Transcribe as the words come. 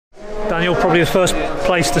Daniel, probably the first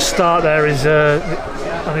place to start there is,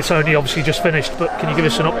 and it's only obviously just finished, but can you give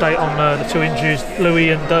us an update on the two injuries,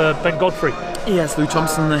 Louis and Ben Godfrey? Yes, Louis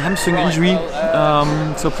Thompson, a hamstring injury,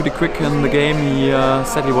 so pretty quick in the game. He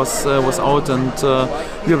said he was out, and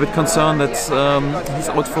we are a bit concerned that he's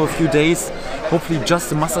out for a few days. Hopefully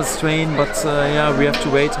just a muscle strain, but yeah, we have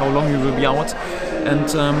to wait how long he will be out. And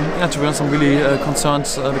yeah, to be honest, I'm really concerned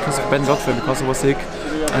because of Ben Godfrey, because he was sick.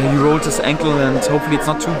 He rolled his ankle, and hopefully it's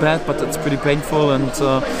not too bad, but it's pretty painful. And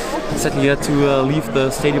sadly, he had to leave the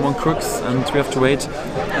stadium on crooks, and we have to wait.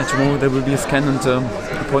 Tomorrow there will be a scan and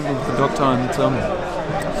appointment with the doctor,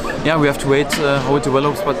 and yeah, we have to wait how it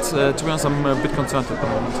develops. But to be honest, I'm a bit concerned at the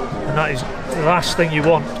moment. And that is the last thing you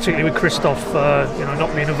want, particularly with Christoph,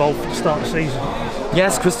 not being involved for the start of the season.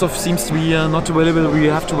 Yes, Christoph seems to be not available. We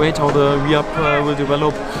have to wait how the re-up will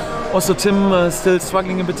develop. Also, Tim still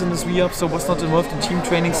struggling a bit in this re-up, so was not involved in team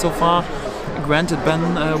training so far. Granted, Ben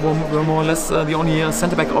were more or less the only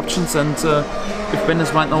centre-back options, and if Ben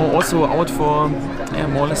is right now also out for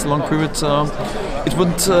more or less a long period, it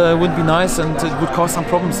wouldn't be nice, and it would cause some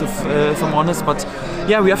problems if I'm honest. But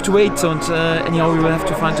yeah, we have to wait, and anyhow we will have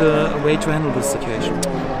to find a way to handle this situation.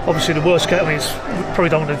 Obviously, the worst case, I mean, we probably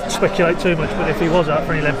don't want to speculate too much, but if he was out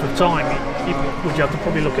for any length of time, would you have to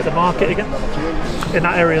probably look at the market again in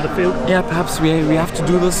that area of the field? Yeah, perhaps we have to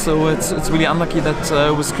do this. So it's really unlucky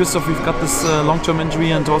that with Christoph we've got this long-term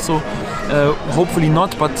injury, and also hopefully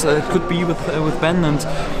not, but it could be with Ben. And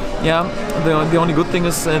yeah, the only good thing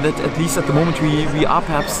is that at least at the moment we are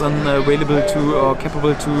perhaps available to or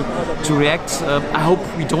capable to react. I hope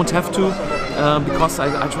we don't have to, because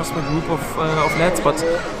I trust my group of lads, but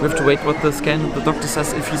we have to wait what the scan, the doctor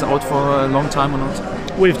says, if he's out for a long time or not.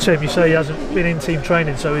 With Tim, you say he hasn't been in team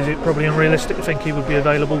training, so is it probably unrealistic to think he would be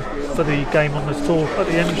available for the game on the tour at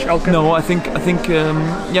the end of Schalke? No, I think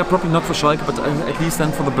yeah, probably not for Schalke, but at least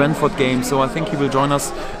then for the Brentford game. So I think he will join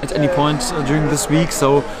us at any point during this week.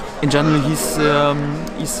 So in general, he's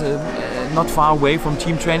not far away from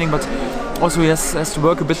team training, but also he has to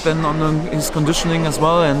work a bit then on his conditioning as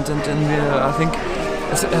well. And I think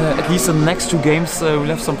at least in the next two games we'll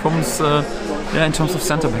have some problems in terms of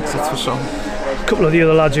centre backs, that's for sure. A couple of the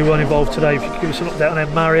other lads who weren't involved today, if you could give us an update on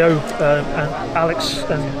them, Mario and Alex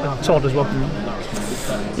and Todd as well.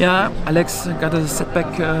 Yeah, Alex got a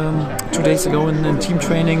setback 2 days ago in team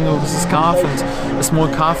training with his calf, and a small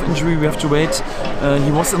calf injury. We have to wait.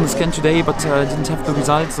 He was in the scan today, but didn't have the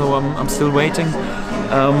result, so I'm still waiting.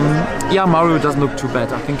 Yeah, Mario doesn't look too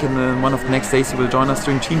bad. I think in one of the next days he will join us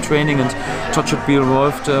during team training, and Todd should be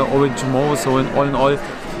involved already tomorrow. So in all,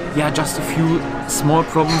 yeah, just a few small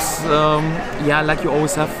problems. Yeah, like you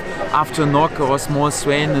always have after a knock or a small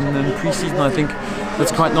strain in pre-season. I think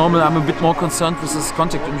that's quite normal. I'm a bit more concerned with this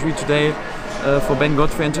contact injury today for Ben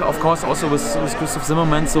Godfrey, and of course also with Christoph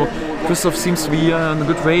Zimmermann. So Christoph seems to be in a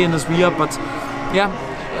good way in his re-up, but yeah,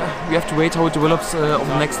 we have to wait how it develops over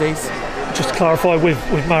the next days. Just to clarify,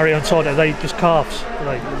 with Mario and Todd, are they just calves? Are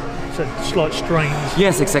they slight strains?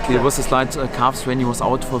 Yes, exactly. It was a slight calf strain. He was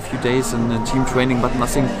out for a few days in team training, but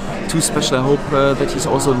nothing too special. I hope that he's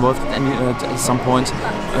also involved at some point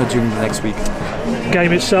during the next week.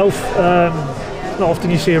 Game itself, not often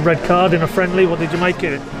you see a red card in a friendly. What did you make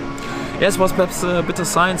of it? Yes, it was perhaps a bit of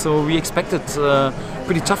sign. So we expected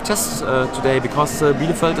pretty tough tests today, because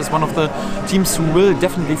Bielefeld is one of the teams who will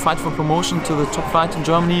definitely fight for promotion to the top flight in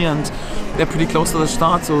Germany, and they're pretty close to the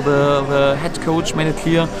start. So the head coach made it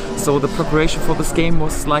clear. So the preparation for this game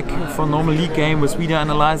was like for a normal league game with video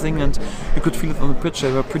analyzing, and you could feel it on the pitch.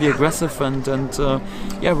 They were pretty aggressive, and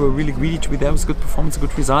yeah, we were really greedy to be there with good performance, a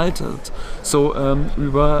good result. So we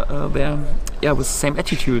were there, yeah, with the same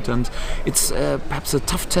attitude, and it's perhaps a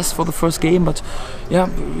tough test for the first game, but yeah,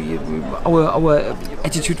 our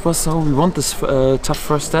attitude was we want this tough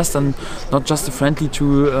first test and not just a friendly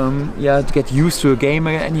to get used to a game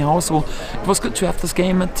anyhow. So it was good to have this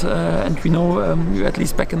game and we know you're at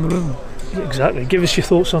least back in the room. Exactly. Give us your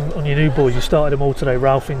thoughts on your new boys. You started them all today.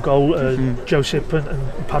 Ralph in goal, Josip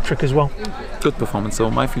and Patrick as well. Good performance. So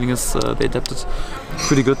my feeling is they adapted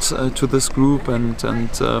pretty good to this group, and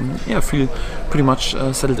yeah, feel pretty much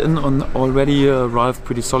settled in on already. Ralph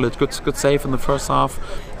pretty solid. Good save in the first half.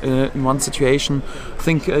 In one situation, I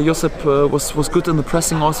think Josip was good in the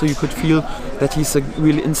pressing. Also, you could feel that he's a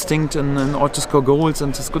real instinct in order to score goals,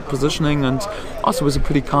 and his good positioning, and also was a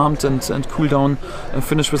pretty calmed and cool down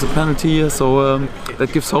finish with a penalty. So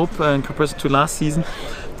that gives hope in comparison to last season.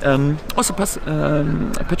 Also,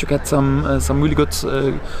 Patrick had some really good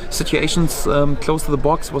situations close to the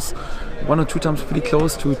box. Was one or two times pretty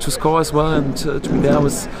close to score as well, and to be there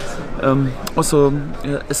was also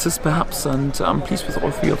assist perhaps. And I'm pleased with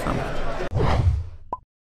all three of them.